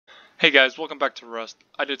Hey guys, welcome back to Rust.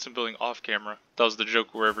 I did some building off camera. That was the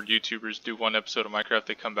joke wherever YouTubers do one episode of Minecraft,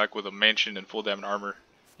 they come back with a mansion and full diamond armor.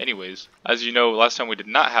 Anyways, as you know, last time we did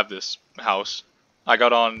not have this house. I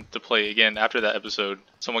got on to play again after that episode.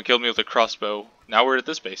 Someone killed me with a crossbow. Now we're at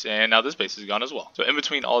this base, and now this base is gone as well. So in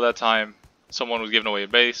between all that time, someone was giving away a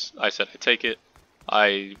base. I said I'd take it.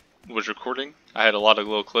 I was recording. I had a lot of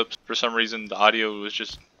little clips. For some reason, the audio was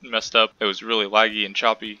just messed up. It was really laggy and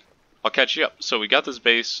choppy. I'll catch you up. So we got this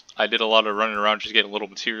base. I did a lot of running around just getting little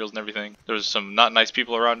materials and everything. There was some not nice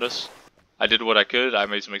people around us. I did what I could. I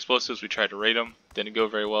made some explosives. We tried to raid them. Didn't go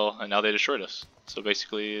very well, and now they destroyed us. So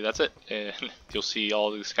basically, that's it. And you'll see all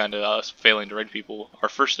this kind of us failing to raid people. Our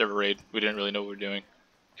first ever raid. We didn't really know what we were doing.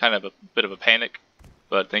 Kind of a bit of a panic.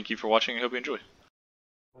 But thank you for watching. I hope you enjoy.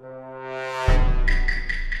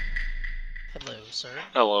 Hello, sir.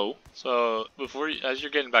 Hello. So as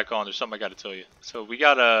you're getting back on, there's something I got to tell you. So we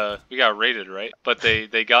got raided, right? But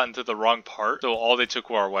they got into the wrong part. So all they took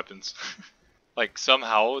were our weapons. Like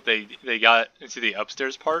somehow they got into the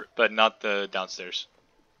upstairs part, but not the downstairs.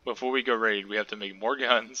 Before we go raid, we have to make more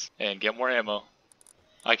guns and get more ammo.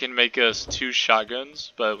 I can make us 2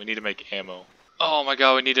 shotguns, but we need to make ammo. Oh my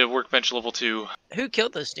god, we need a workbench level 2. Who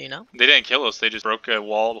killed this, do you know? They didn't kill us, they just broke a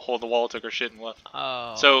wall, hole in the wall, took our shit and left.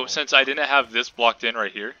 Oh. So since I didn't have this blocked in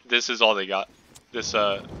right here, this is all they got. This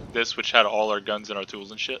which had all our guns and our tools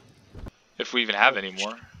and shit. If we even have any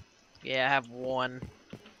more. Yeah, I have 1.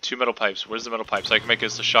 2 metal pipes. Where's the metal pipes? I can make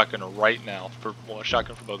us a shotgun right now. A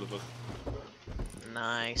shotgun for both of us.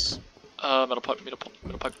 Nice. Metal pipe.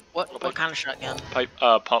 What kind of shotgun? Pipe,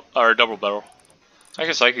 pump, or double barrel. I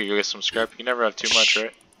guess I could go get some scrap. You can never have too much,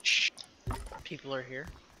 right? Shh. People are here.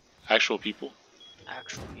 Actual people.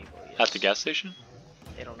 Actual people, yes. At the gas station?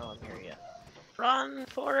 They don't know I'm here yet. Run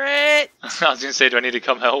for it! I was gonna say, do I need to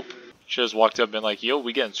come help? She just walked up and been like, yo,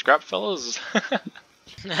 we getting scrap, fellas?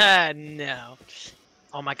 No.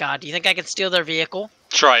 Oh my god, do you think I can steal their vehicle?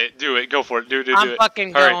 Try it. Do it. Go for it. Do it. I'm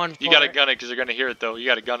fucking going for it. You gotta gun it because they're gonna hear it though. You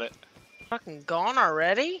gotta gun it. Fucking gone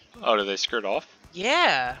already? Oh, did they skirt off?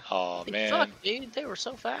 Yeah. Oh, man. Fuck, dude, they were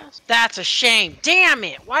so fast. That's a shame. Damn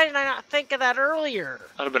it! Why did I not think of that earlier?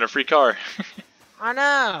 That'd have been a free car. I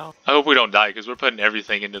know. I hope we don't die because we're putting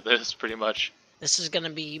everything into this pretty much. This is gonna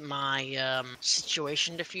be my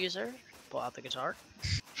situation diffuser. Pull out the guitar.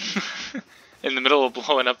 In the middle of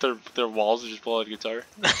blowing up their walls, just pull out a guitar.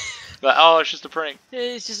 Like, oh, it's just a prank.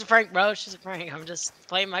 It's just a prank, bro. It's just a prank. I'm just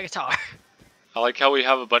playing my guitar. I like how we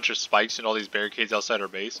have a bunch of spikes and all these barricades outside our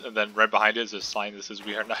base, and then right behind it is a sign that says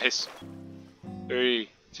we are nice. 3,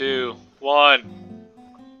 2, 1.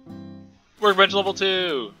 Workbench level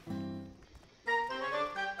 2.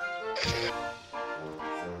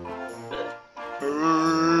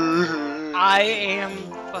 I am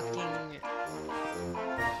fucking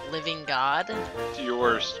living god. To your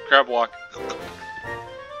worst. Crab walk.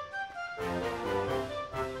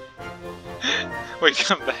 Wait,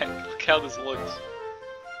 come back. Look how this looks.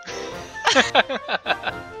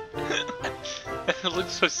 It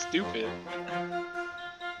looks so stupid.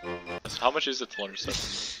 So how much is it to learn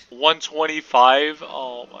stuff? 125?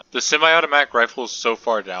 Oh my. The semi-automatic rifle is so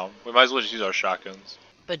far down. We might as well just use our shotguns.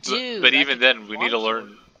 But dude, but even then, we need to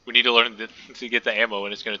learn. We need to learn to get the ammo,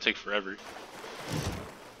 and it's gonna take forever.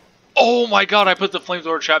 Oh my god! I put the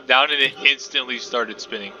flamethrower trap down, and it instantly started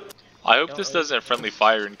spinning. I hope this doesn't friendly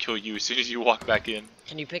fire and kill you as soon as you walk back in.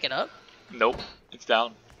 Can you pick it up? Nope, it's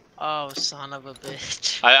down. Oh, son of a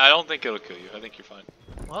bitch. I don't think it'll kill you. I think you're fine.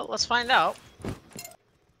 Well, let's find out.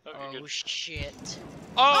 Oh, shit.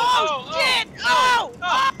 Oh, shit! Oh,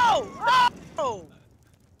 Oh!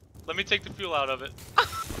 Let me take the fuel out of it.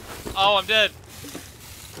 Oh, I'm dead.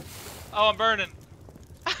 Oh, I'm burning.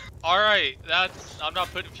 Alright, I'm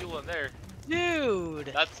not putting fuel in there. Dude,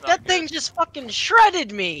 that's not that good. thing just fucking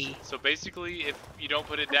shredded me. So basically, if you don't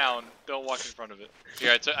put it down, don't walk in front of it.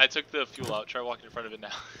 Here, I took the fuel out. Try walking in front of it now.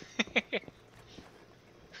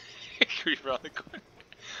 Creep around the corner.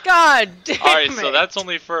 God damn it. Alright, so that's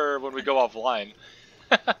only for when we go offline.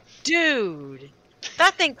 Dude,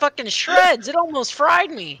 that thing fucking shreds. It almost fried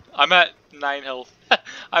me. I'm at 9 health.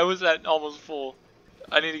 I was at almost full.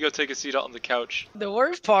 I need to go take a seat out on the couch. The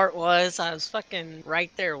worst part was I was fucking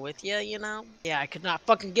right there with you, you know? Yeah, I could not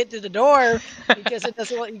fucking get to the door because it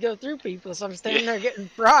doesn't let you go through people, so I'm standing there getting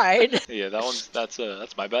fried. Yeah,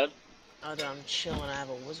 that's my bad. Oh, dude, I'm chilling. I have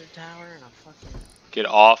a wizard tower and a fucking... Get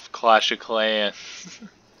off Clash of Clans.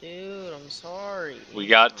 Dude, I'm sorry. We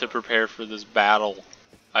got to prepare for this battle.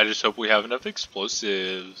 I just hope we have enough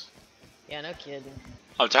explosives. Yeah, no kidding.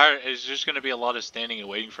 I'm tired. It's just going to be a lot of standing and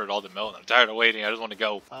waiting for it all to melt. I'm tired of waiting. I just want to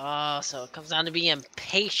go. Oh, so it comes down to being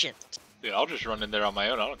patient. Dude, I'll just run in there on my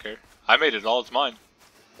own. I don't care. I made it all. It's mine.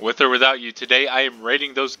 With or without you, today I am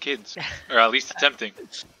raiding those kids. Or at least attempting.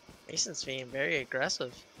 Mason's being very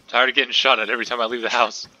aggressive. Tired of getting shot at every time I leave the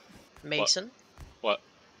house. Mason? What?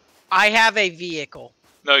 I have a vehicle.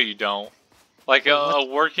 No, you don't. Like a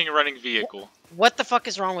working, running vehicle. What the fuck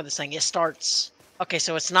is wrong with this thing? It starts. Okay,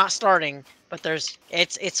 so it's not starting, but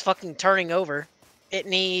it's fucking turning over. It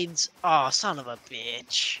needs. Oh, son of a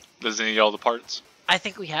bitch. Does it need all the parts? I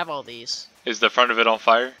think we have all these. Is the front of it on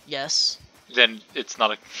fire? Yes. Then it's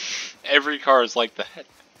not a. Every car is like that.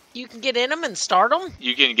 You can get in them and start them?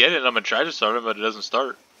 You can get it. I'm gonna try to start it, but it doesn't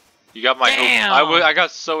start. You got my Damn. hope. I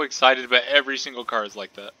got so excited, but every single car is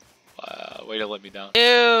like that. Way to let me down.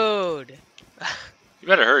 Dude. You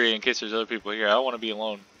better hurry in case there's other people here. I don't want to be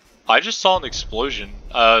alone. I just saw an explosion.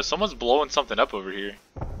 Someone's blowing something up over here.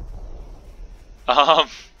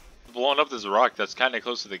 Blowing up this rock that's kind of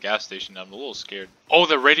close to the gas station. I'm a little scared. Oh,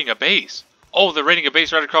 they're raiding a base. Oh, they're raiding a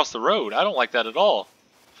base right across the road. I don't like that at all.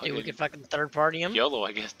 Dude, we could fucking third party him. YOLO,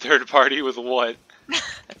 I guess. Third party with what?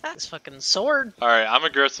 This fucking sword. Alright, I'm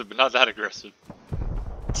aggressive, but not that aggressive.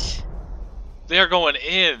 They are going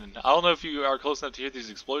in. I don't know if you are close enough to hear these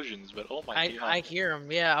explosions, but oh my god. I hear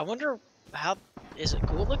them, yeah. I wonder how... Is it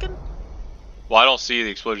cool looking? Well, I don't see the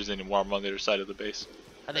explosions anymore. I'm on the other side of the base.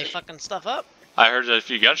 Are they fucking stuff up? I heard a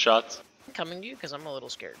few gunshots. I'm coming to you because I'm a little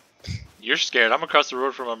scared. You're scared. I'm across the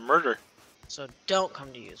road from a murder. So don't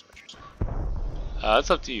come to you is what you're saying.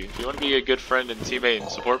 That's up to you. If you want to be a good friend and teammate and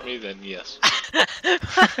support me, then yes.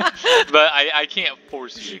 But I can't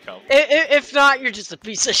force you to come. If not, you're just a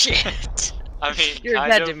piece of shit. I mean, you're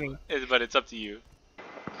dead to me. But it's up to you.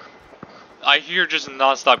 I hear just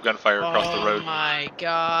non-stop gunfire across the road. Oh my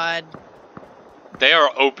god. They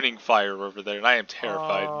are opening fire over there, and I am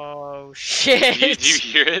terrified. Oh shit. Do you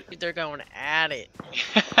hear it? They're going at it.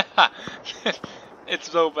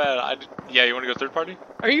 It's so bad. Yeah, you want to go third party?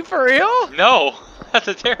 Are you for real? No, that's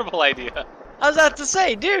a terrible idea. I was about to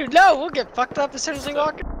say, dude, no, we'll get fucked up as soon as we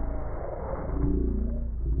walk in.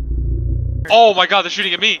 Oh my god, they're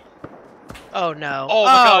shooting at me. Oh no. Oh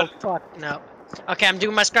my god. Fuck no. Okay, I'm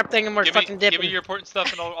doing my scrap thing and we're fucking dipping. Give me your important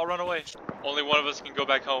stuff and I'll run away. Only one of us can go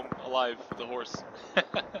back home alive with the horse.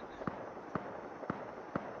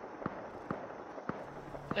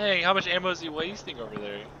 Dang, how much ammo is he wasting over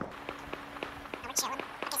there? We're chilling.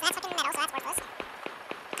 Okay, so that's fucking metal, so that's worthless.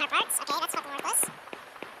 Car parts, okay, that's fucking worthless.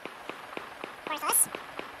 Worthless.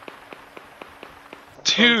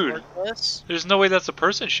 Dude, there's no way that's a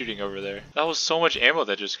person shooting over there. That was so much ammo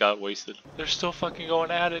that just got wasted. They're still fucking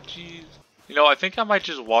going at it, jeez. You know, I think I might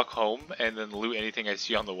just walk home and then loot anything I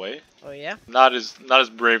see on the way. Oh yeah? Not as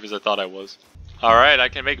brave as I thought I was. Alright, I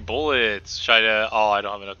can make bullets. Should I, oh, I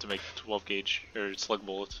don't have enough to make 12 gauge, or slug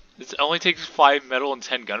bullets. It only takes 5 metal and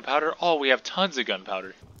 10 gunpowder? Oh, we have tons of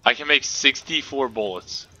gunpowder. I can make 64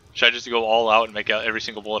 bullets. Should I just go all out and make out every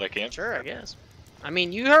single bullet I can? Sure, I guess. I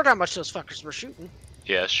mean, you heard how much those fuckers were shooting.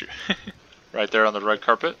 Yeah, sure. Right there on the red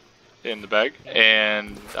carpet in the bag.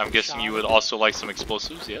 And I'm guessing you would also like some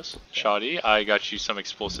explosives, yes? Shoddy, I got you some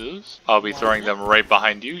explosives. I'll be throwing them right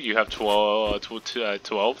behind you. You have 12.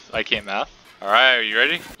 I can't math. Alright, are you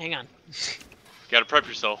ready? Hang on. Gotta prep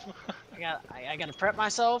yourself. I gotta prep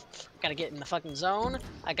myself. Gotta get in the fucking zone.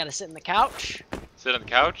 I gotta sit in the couch. Sit on the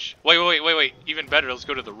couch? Wait. Even better, let's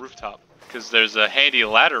go to the rooftop. Because there's a handy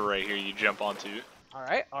ladder right here you jump onto.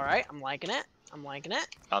 Alright. I'm liking it.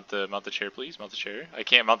 Mount the chair, please. Mount the chair. I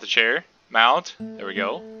can't mount the chair. Mount. There we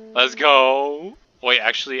go. Let's go. Wait,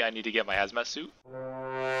 actually, I need to get my hazmat suit.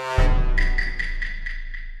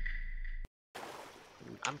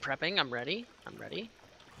 I'm prepping. I'm ready.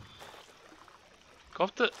 Go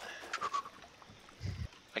up the...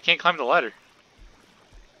 I can't climb the ladder.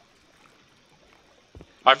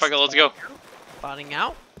 Alright, fuck it, let's go. Spotting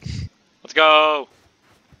out. Let's go.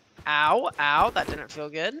 Ow, that didn't feel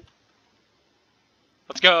good.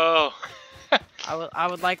 Let's go. I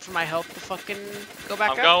would like for my help to fucking go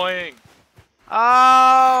back up. I'm going.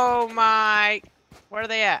 Oh my... Where are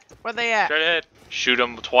they at? Straight ahead. Shoot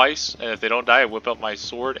them twice, and if they don't die, I whip up my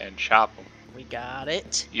sword and chop them. We got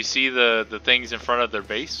it. You see the things in front of their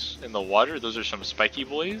base in the water? Those are some spiky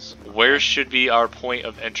boys. Where should be our point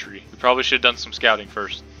of entry? We probably should have done some scouting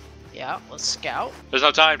first. Yeah, let's scout. There's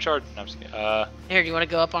no time, Chard. No, I'm just kidding. Here, do you want to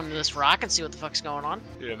go up onto this rock and see what the fuck's going on?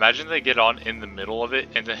 Dude, imagine they get on in the middle of it,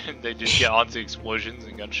 and then they just get onto explosions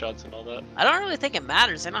and gunshots and all that. I don't really think it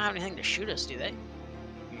matters. They don't have anything to shoot us, do they?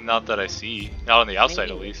 Not that I see. Not on the outside,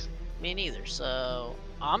 at least. Me neither. So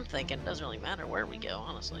I'm thinking it doesn't really matter where we go,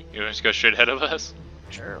 honestly. You want to just go straight ahead of us?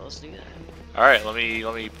 Sure, let's do that. All right, let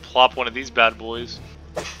me plop one of these bad boys.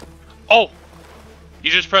 Oh, you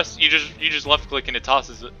just left click and it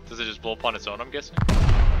tosses it. Does it just blow up on its own? I'm guessing.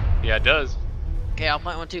 Yeah, it does. Okay, I'll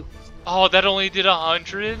plant one too. Oh, that only did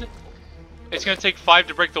 100? It's gonna take 5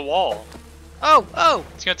 to break the wall. Oh!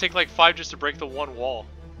 It's gonna take like 5 just to break the one wall.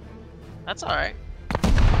 That's alright.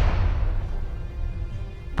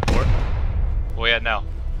 What we at now?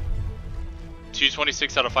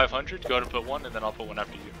 226 out of 500? Go ahead and put one, and then I'll put one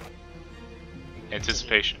after you.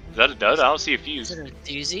 Anticipation. Is that a dud? I don't see a fuse. Is it a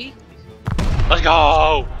doozy? Let's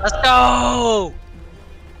go! Let's go!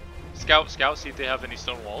 Scout, see if they have any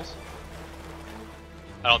stone walls.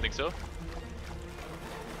 I don't think so.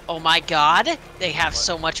 Oh my god, they have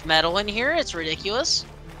so much metal in here, it's ridiculous.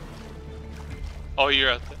 Oh,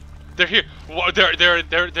 you're at they're here. They're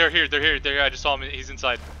here. They're here. I just saw him. He's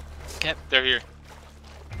inside. Okay. They're here.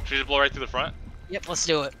 Should we just blow right through the front? Yep, let's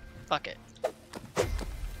do it. Fuck it.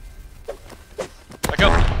 Back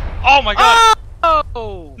up. Oh my god!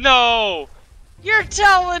 Oh! No! You're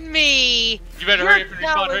telling me! You better hurry up and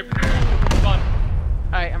respawn. Hurry up and respawn.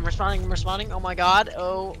 Alright, I'm responding. Oh my god.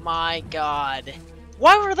 Oh my god.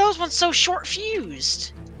 Why were those ones so short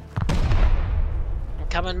fused? I'm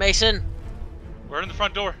coming, Mason. We're in the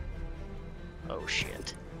front door. Oh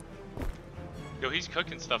shit. Yo, he's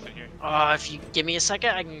cooking stuff in here. If you give me a second,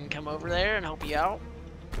 I can come over there and help you out.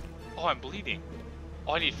 Oh, I'm bleeding.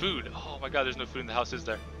 Oh, I need food. Oh my god, there's no food in the house, is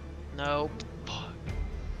there? Nope. Fuck.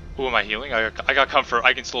 Who am I healing? I got comfort.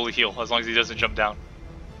 I can slowly heal as long as he doesn't jump down.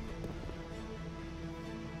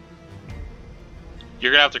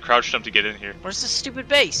 You're gonna have to crouch jump to get in here. Where's this stupid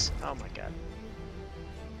base? Oh my god.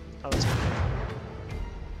 Oh, it's...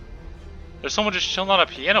 There's someone just chilling on a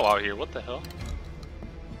piano out here. What the hell?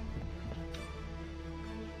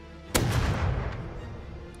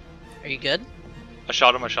 Are you good? I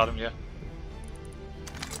shot him, yeah.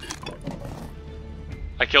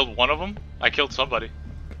 I killed one of them. I killed somebody.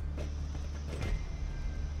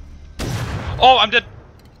 Oh, I'm dead.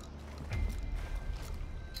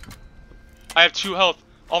 I have 2 health.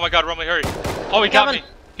 Oh my god, Rumley, hurry. Oh, he got me.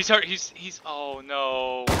 He's hurt. He's. Oh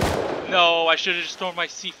no. No, I should have just thrown my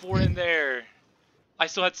C4 in there. I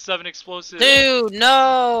still had 7 explosives. Dude,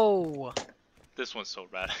 no! This one's so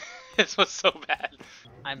bad. This one's so bad.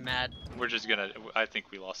 I'm mad. We're just gonna. I think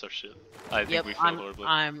we lost our shit. I think Yep, we failed horribly.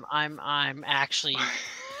 I'm actually.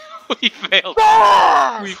 We failed.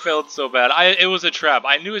 We failed so bad. It was a trap.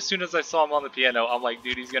 I knew as soon as I saw him on the piano, I'm like,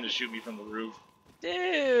 dude, he's gonna shoot me from the roof.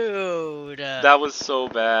 Dude. That was so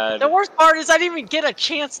bad. The worst part is I didn't even get a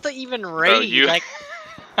chance to even raid. you- Like,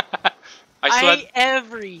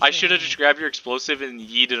 everything. I should have just grabbed your explosive and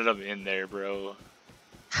yeeted them in there, bro.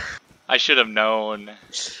 I should have known.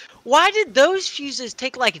 Why did those fuses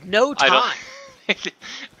take like no time?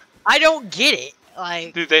 I don't get it.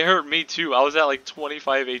 Like, Dude, they hurt me too. I was at like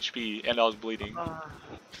 25 HP and I was bleeding.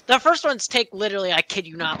 the first ones take literally, I kid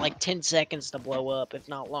you not, like 10 seconds to blow up, if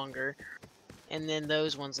not longer. And then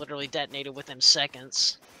those ones literally detonated within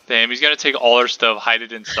seconds. Damn, he's gonna take all our stuff, hide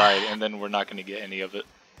it inside, and then we're not gonna get any of it.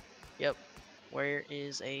 Yep. Where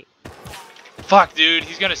is a... Fuck, dude,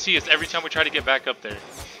 he's gonna see us every time we try to get back up there.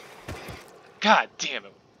 God damn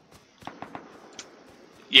it.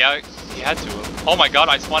 Yeah, he had to. Oh my god,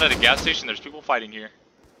 I spawned at a gas station. There's people fighting here.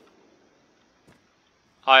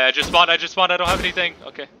 Hi, I just spawned. I don't have anything.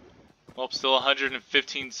 Okay. Well, still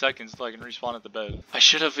 115 seconds till I can respawn at the bed. I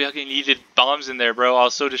should have fucking needed bombs in there, bro. I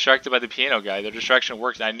was so distracted by the piano guy. Their distraction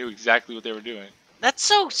worked, and I knew exactly what they were doing. That's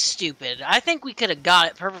so stupid. I think we could have got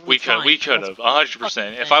it perfectly fine. We could have,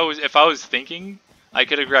 100%. If I was thinking, I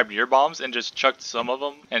could have grabbed your bombs and just chucked some of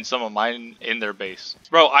them and some of mine in their base.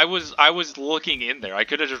 Bro, I was looking in there. I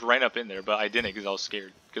could have just ran up in there, but I didn't because I was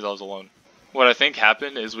scared because I was alone. What I think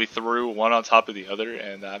happened is we threw one on top of the other,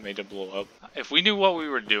 and that made it blow up. If we knew what we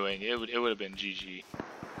were doing, it would have been GG.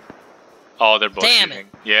 Oh, they're both Damn shooting.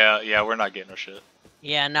 Yeah, we're not getting our shit.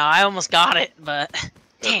 Yeah, no, I almost got it, but...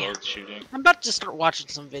 They're Damn. both shooting. I'm about to start watching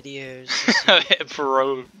some videos.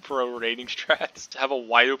 pro rating strats. To have a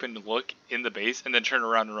wide open look in the base and then turn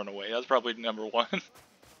around and run away. That's probably number 1.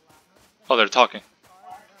 Oh, they're talking.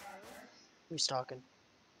 Who's talking?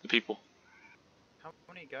 The people. How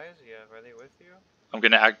many guys do you have? Are they with you? I'm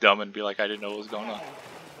gonna act dumb and be like I didn't know what was going on.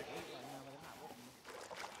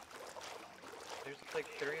 There's like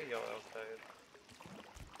 3 of y'all outside.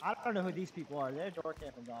 I don't know who these people are. They're door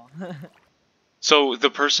camping, y'all. So the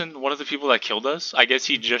person, one of the people that killed us, I guess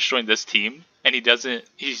he just joined this team, and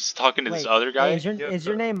he's talking to this other guy. Is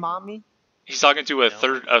your name Mommy? He's talking to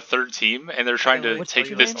a third team, and they're trying to what's take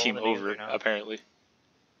your this name? team over, apparently.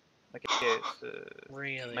 Okay, it's,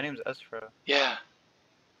 Really? my name's Estra. Yeah.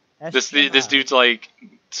 This dude's like,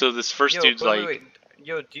 so this first dude's like, wait.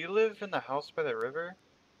 Yo, do you live in the house by the river?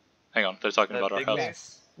 hang on, they're talking That about our big house.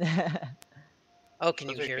 base? Yes. Oh, can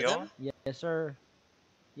you Those are hear y'all? them? Yes, sir.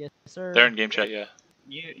 Yes, sir. They're in game chat, yeah.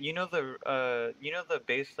 You know the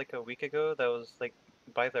base like a week ago that was like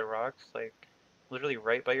by the rocks, like literally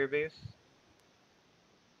right by your base?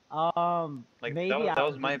 Like, Maybe that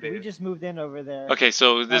was my we base. just moved in over there. Okay,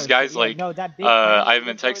 so this Oh, guy's yeah, like, no, that big I haven't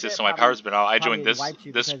been that's over texted, there so my probably- power's been out. I joined probably this wiped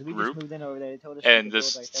you this because we just group, moved in over there. They told us and to build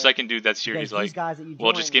this right there. second dude that's here, Because he's these like, guys that you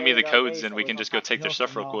well, just joined give me the raided our codes base and that we was can on just go top of take the their hill stuff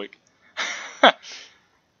from real y'all. quick.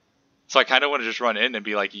 So I kind of want to just run in and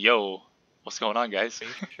be like, yo, what's going on, guys? Are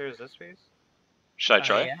you sure it's this base? Should I Oh,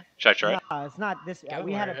 try? yeah? Should I try? No, it's not this. Go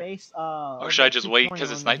We had for a it. base. Or should I just wait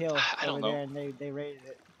 'cause it's night? I don't over know. There and they raided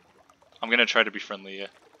it. I'm gonna try to be friendly, yeah.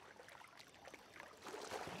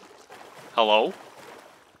 Hello?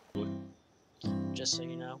 Just so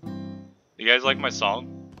you know. You guys like my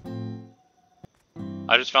song?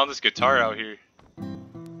 I just found this guitar out here.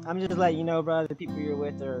 I'm just letting you know, bro. The people you're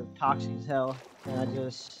with are toxic as hell, and I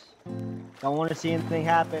just don't want to see anything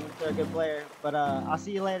happen. They're a good player, but I'll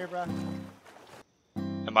see you later, bro.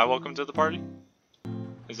 Am I welcome to the party?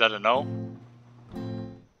 Is that a no?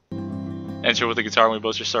 Enter with the guitar and we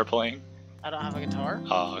both just start playing? I don't have a guitar.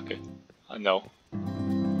 Oh, okay. No.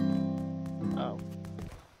 Oh.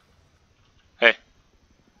 Hey,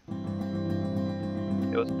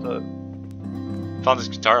 It was the found this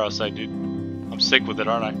guitar outside, dude. I'm sick with it,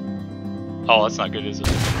 aren't I? Oh, that's not good, is it?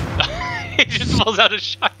 He just pulls out a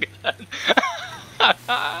shotgun.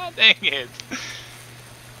 Dang it.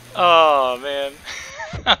 Oh, man.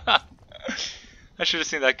 I should have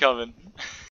seen that coming.